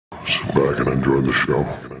Sit back and enjoy the show.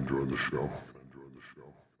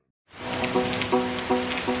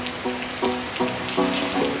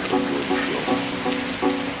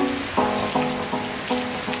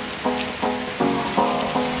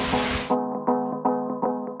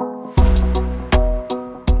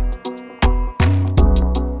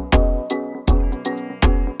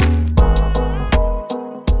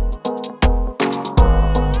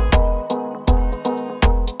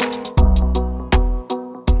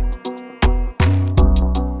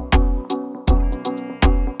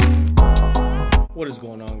 What is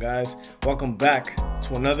going on, guys? Welcome back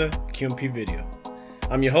to another QMP video.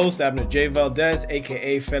 I'm your host, Abner J. Valdez,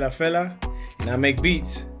 aka FELA, and I make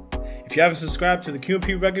beats. If you haven't subscribed to the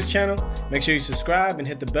QMP Records channel, make sure you subscribe and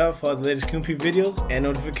hit the bell for all the latest QMP videos and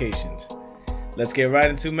notifications. Let's get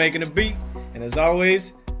right into making a beat, and as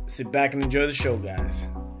always, sit back and enjoy the show, guys.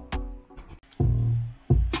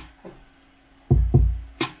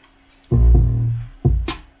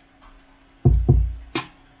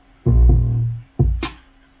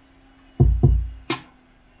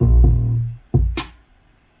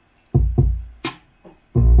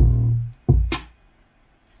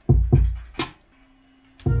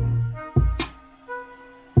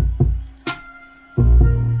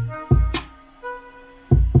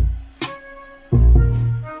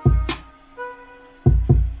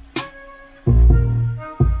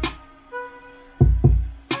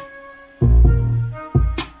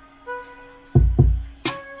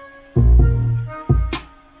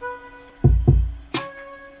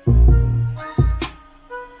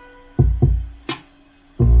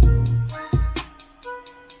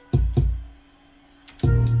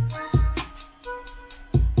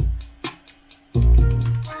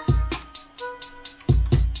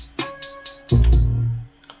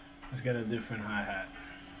 Let's get a different hi-hat.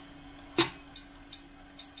 Try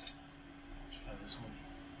this one.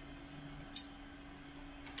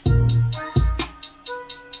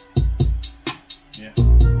 Yeah.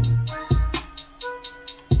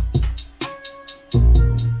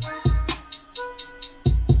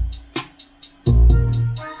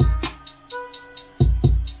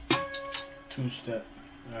 Two-step.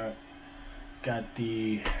 Alright. Got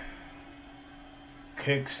the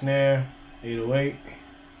kick snare, 808.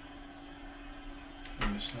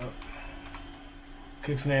 This up.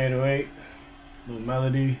 Kick snare 808, little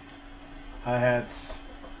melody, hi-hats,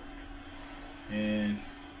 and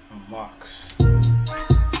a box.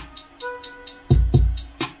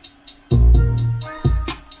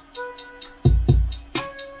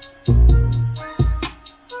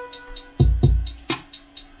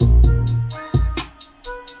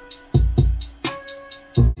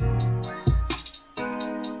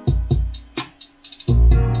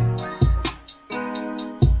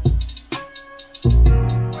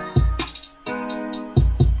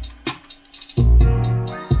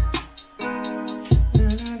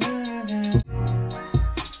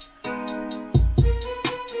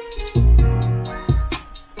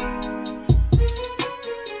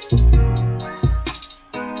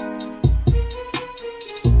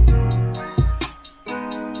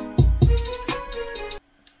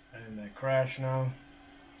 Crash now.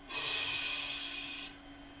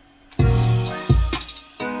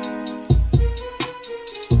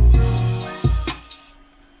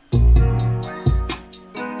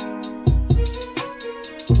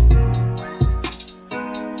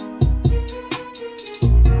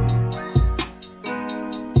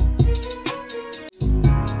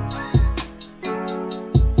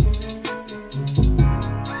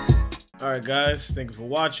 Alright guys, thank you for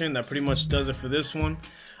watching. That pretty much does it for this one.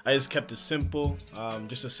 I just kept it simple,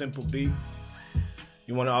 just a simple beat.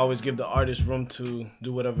 You want to always give the artist room to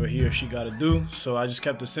do whatever he or she got to do. So I just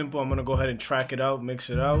kept it simple. I'm going to go ahead and track it out, mix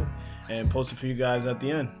it out, and post it for you guys at the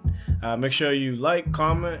end. Make sure you like,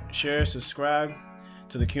 comment, share, subscribe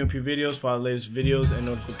to the QMP videos for our latest videos and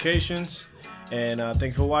notifications. And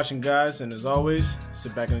thank you for watching, guys. And as always,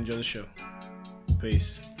 sit back and enjoy the show.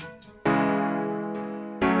 Peace.